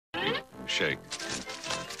shake.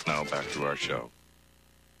 Now back to our show.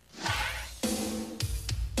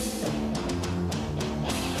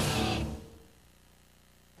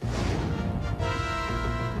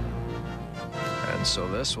 And so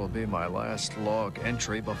this will be my last log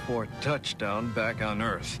entry before touchdown back on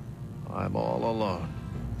Earth. I'm all alone.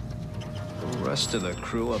 The rest of the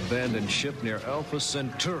crew abandoned ship near Alpha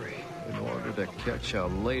Centauri in order to catch a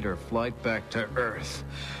later flight back to Earth.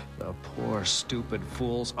 The poor, stupid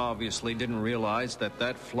fools obviously didn't realize that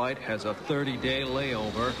that flight has a 30-day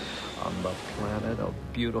layover on the planet of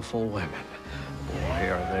beautiful women. Boy,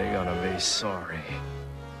 are they gonna be sorry.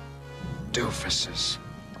 Doofuses.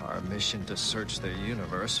 Our mission to search the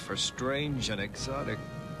universe for strange and exotic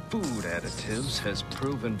food additives has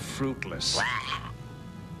proven fruitless.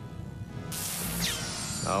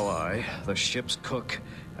 Now I, the ship's cook,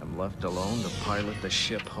 am left alone to pilot the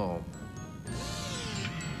ship home.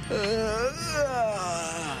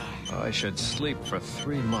 I should sleep for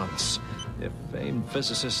 3 months. If famed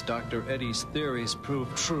physicist Dr. Eddie's theories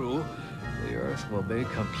prove true, the Earth will be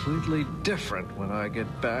completely different when I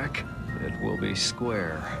get back. It will be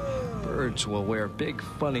square. Birds will wear big,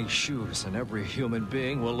 funny shoes, and every human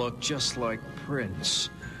being will look just like Prince.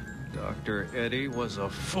 Dr. Eddie was a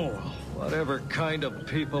fool. Whatever kind of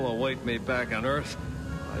people await me back on Earth,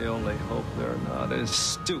 I only hope they're not as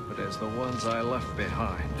stupid as the ones I left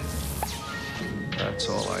behind. That's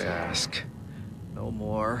all I ask. No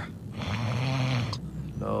more.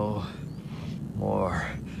 No more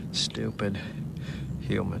stupid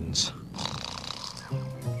humans.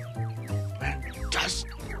 When does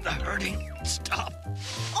the hurting stop?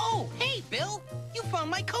 Oh, hey, Bill. You found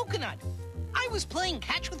my coconut. I was playing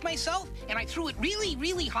catch with myself, and I threw it really,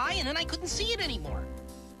 really high, and then I couldn't see it anymore.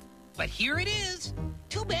 But here it is.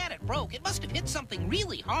 Too bad it broke. It must have hit something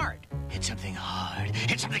really hard. Hit something hard.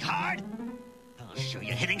 Hit something hard? I'll show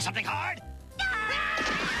you hitting something hard.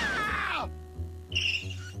 Ah!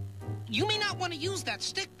 You may not want to use that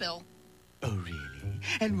stick, Bill. Oh, really?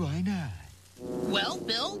 And why not? Well,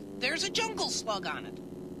 Bill, there's a jungle slug on it.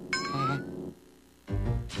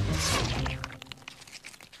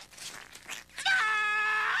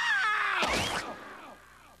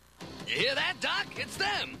 You hear that, Doc? It's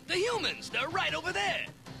them. The humans. They're right over there.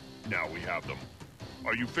 Now we have them.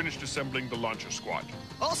 Are you finished assembling the launcher squad?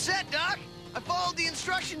 All set, Doc. I followed the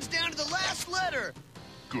instructions down to the last letter.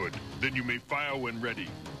 Good. Then you may fire when ready.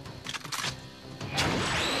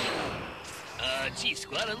 Gee,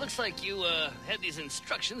 Squad, it looks like you, had these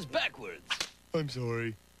instructions backwards. I'm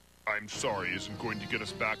sorry. I'm sorry isn't going to get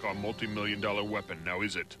us back our multi-million-dollar weapon, now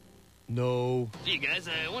is it? No. Gee, guys,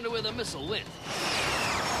 I wonder where the missile went.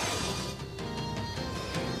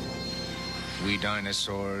 We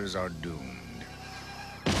dinosaurs are doomed.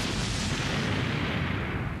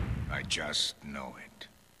 I just know it.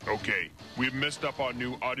 Okay, we've messed up our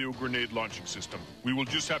new audio grenade launching system. We will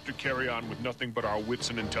just have to carry on with nothing but our wits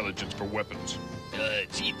and intelligence for weapons.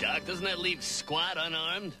 Gee, Doc, doesn't that leave Squad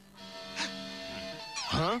unarmed?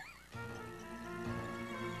 Huh?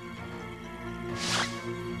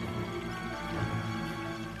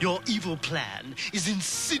 Your evil plan is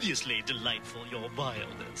insidiously delightful, your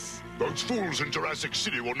vileness. Those fools in Jurassic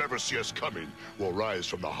City will never see us coming. We'll rise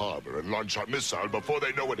from the harbor and launch our missile before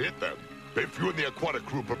they know it hit them. If you and the aquatic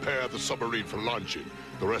crew prepare the submarine for launching,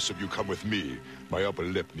 the rest of you come with me. My upper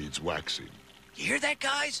lip needs waxing. You hear that,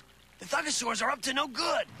 guys? The Thunderlizards are up to no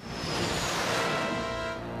good.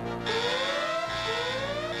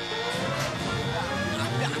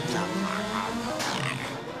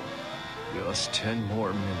 Just 10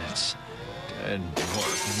 more minutes. 10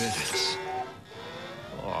 more minutes.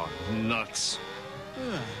 Oh, nuts.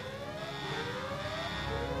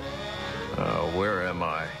 Where am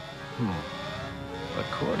I?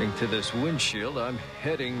 According to this windshield, I'm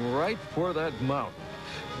heading right for that mountain.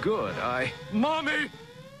 Good, Mommy!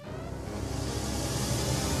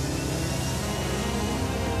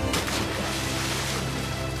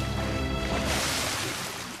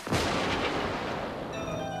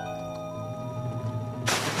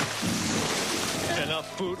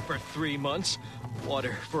 Enough food for 3 months,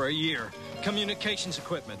 water for a year, communications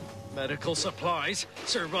equipment, medical supplies,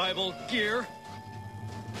 survival gear.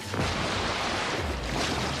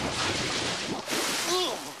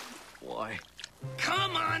 Why?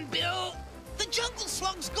 Come on, Bill. The jungle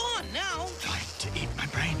slug's gone now. Trying to eat my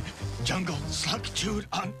brain. Jungle slug chewed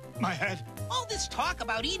on my head. All this talk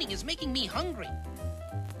about eating is making me hungry.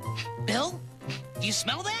 Bill, do you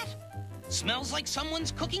smell that? Smells like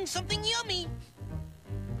someone's cooking something yummy.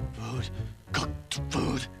 Food. Cooked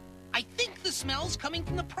food. I think the smell's coming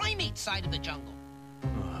from the primate side of the jungle.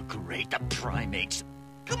 Oh, great. The primates.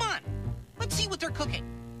 Come on. Let's see what they're cooking.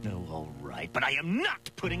 No, all right. right, but I am not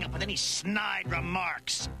putting up with any snide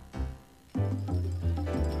remarks.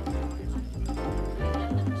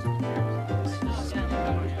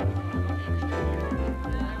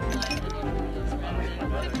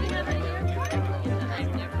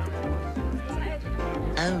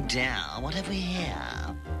 Oh dear, what have we here?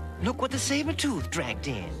 Look what the saber-tooth dragged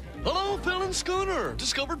in. Hello, Phil and Scooter.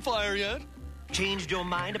 Discovered fire yet? Changed your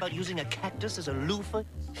mind about using a cactus as a loofah?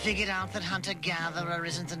 Figured out that hunter-gatherer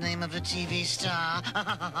isn't the name of a TV star.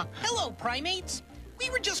 Hello, primates. We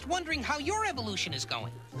were just wondering how your evolution is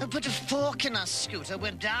going. Put a fork in us, Scooter.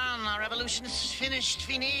 We're done. Our evolution is finished.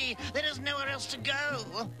 Fini. There is nowhere else to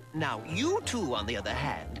go. Now, you two, on the other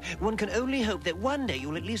hand, one can only hope that one day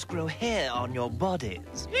you'll at least grow hair on your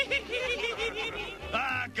bodies.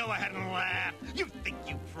 Go ahead and laugh. You think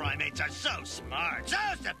you primates are so smart, so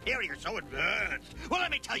superior, so advanced. Well, let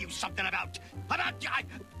me tell you something about...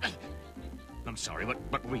 I'm sorry,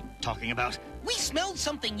 what were we talking about? We smelled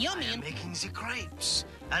something yummy and... Making the crepes.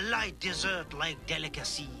 A light dessert-like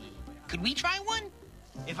delicacy. Could we try one?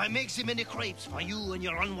 If I make the many crepes for you and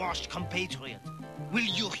your unwashed compatriot, will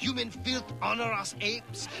your human filth honor us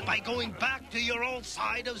apes by going back to your own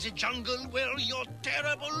side of the jungle where your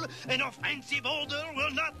terrible and offensive odor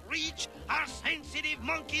will not reach our sensitive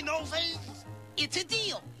monkey noses? It's a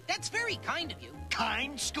deal. That's very kind of you.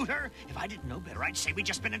 Kind, Scooter? If I didn't know better, I'd say we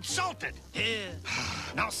just been insulted. Here.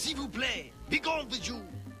 Now, s'il vous plaît, be gone with you.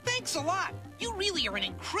 Thanks a lot. You really are an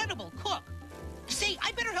incredible cook. Say,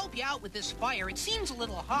 I better help you out with this fire. It seems a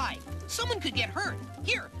little high. Someone could get hurt.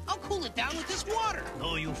 Here, I'll cool it down with this water.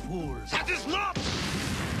 Oh, you fools. That is not!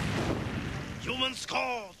 Human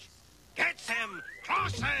scourge! Get them!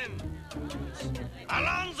 Cross them!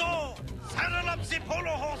 Alonzo! Saddle up the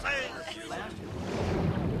polo horses!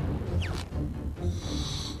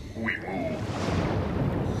 We move.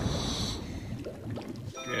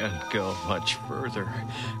 Can't go much further.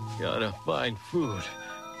 Gotta find food.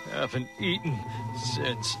 Haven't eaten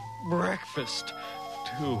since breakfast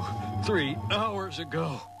 2-3 hours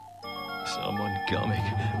ago. Someone coming.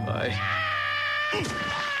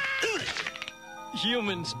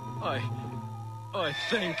 Humans, I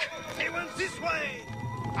think. They went this way!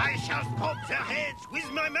 I shall pop their heads with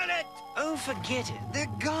my mallet! Oh, forget it. They're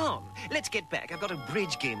gone. Let's get back. I've got a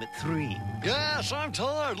bridge game at 3. Yes, I'm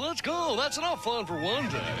tired. Let's go. That's enough fun for one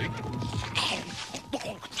day.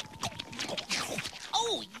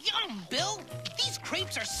 Oh, yum, Bill. These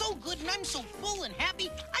crepes are so good and I'm so full and happy,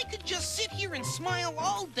 I could just sit here and smile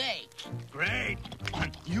all day. Great.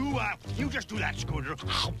 You just do that, Scooter.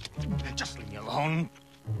 Just leave me alone.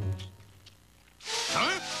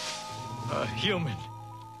 Huh? A human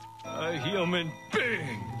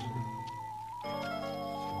being.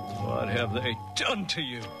 What have they done to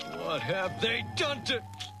you? What have they done to...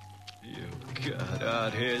 You got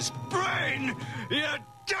out his brain, you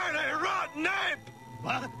dirty, rotten ape!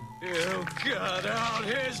 What? You got out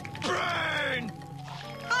his brain!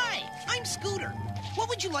 Hi, I'm Scooter. What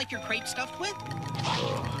would you like your crepe stuffed with?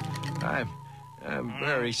 Oh, I'm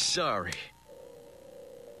very sorry.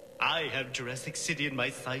 I have Jurassic City in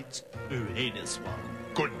my sights, O heinous one.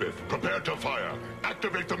 Good, Biff. Prepare to fire.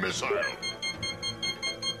 Activate the missile.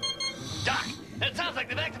 Doc, it sounds like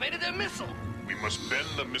they've activated their missile. We must bend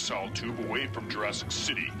the missile tube away from Jurassic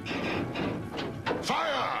City.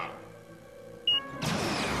 Fire!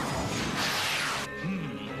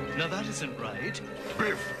 Now that isn't right.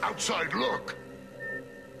 Biff, outside, look!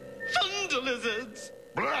 Thunderlizards!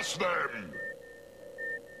 Blast them!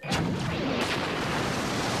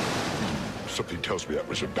 Something tells me that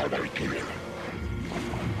was a bad idea.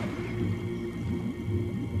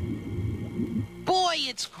 Boy,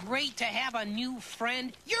 it's great to have a new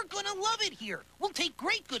friend. You're gonna love it here. We'll take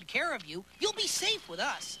great good care of you. You'll be safe with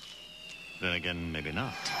us. Then again, maybe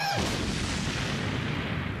not.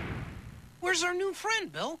 Where's our new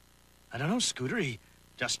friend, Bill? I don't know, Scooter. He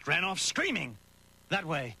just ran off screaming. That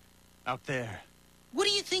way. Out there. What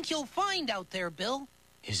do you think you'll find out there, Bill?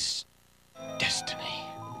 His destiny.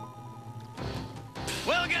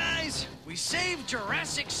 Well, guys, we saved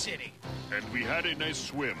Jurassic City. And we had a nice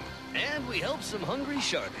swim. And we helped some hungry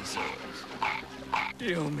sharkosaurs.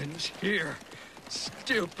 Humans here.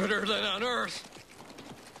 Stupider than on Earth.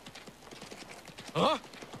 Huh?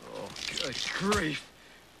 Oh, good grief.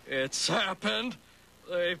 It's happened.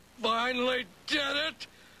 They finally did it.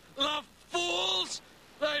 The fools!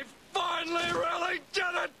 They finally really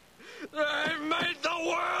did it! They made the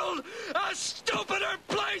world a stupider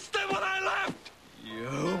place than when I left!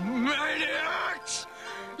 You maniacs!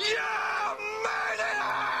 You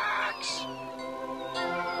maniacs!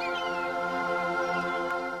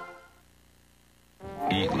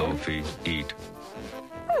 Eat, Lofi, eat.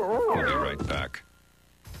 We'll be right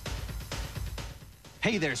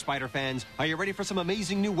Hey there, Spider fans. Are you ready for some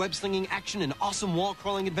amazing new web-slinging action and awesome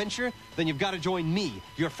wall-crawling adventure? Then you've got to join me,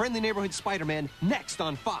 your friendly neighborhood Spider-Man, next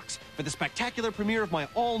on Fox for the spectacular premiere of my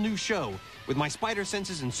all-new show. With my spider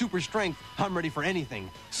senses and super strength, I'm ready for anything.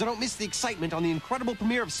 So don't miss the excitement on the incredible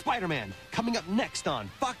premiere of Spider-Man, coming up next on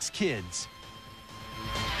Fox Kids.